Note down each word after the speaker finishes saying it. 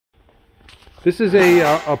This is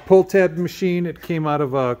a pull tab machine. It came out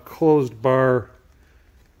of a closed bar.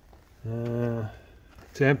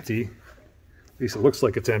 It's empty. At least it looks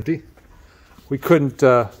like it's empty. We couldn't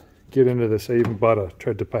get into this. I even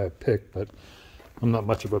tried to buy a pick, but I'm not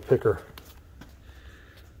much of a picker.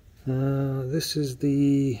 This is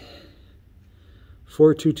the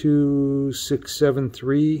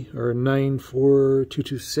 422673 or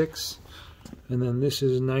 94226, and then this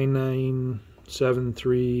is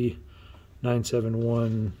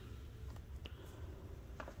 9973971.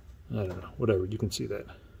 I don't know, whatever, you can see that.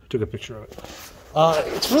 I took a picture of it.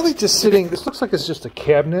 It's really just sitting, this looks like it's just a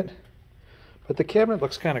cabinet, but the cabinet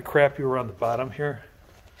looks kind of crappy around the bottom here.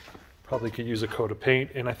 Probably could use a coat of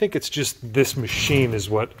paint, and I think it's just this machine is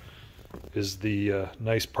what is the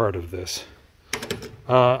nice part of this.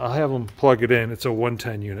 I'll have them plug it in. It's a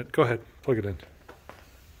 110 unit. Go ahead, plug it in.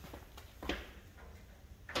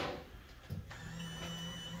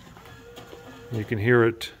 You can hear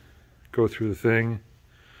it go through the thing.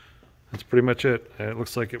 That's pretty much it. And it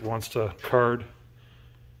looks like it wants to card.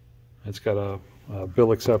 It's got a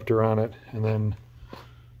bill acceptor on it, and then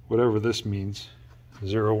whatever this means,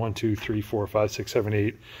 0, 1, 2, 3, 4, 5, 6, 7,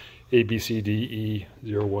 8, A, B, C, D, E,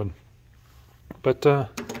 0, 1. But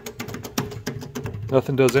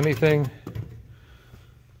nothing does anything.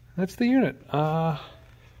 That's the unit. Nothing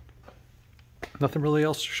really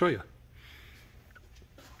else to show you.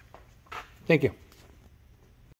 Thank you.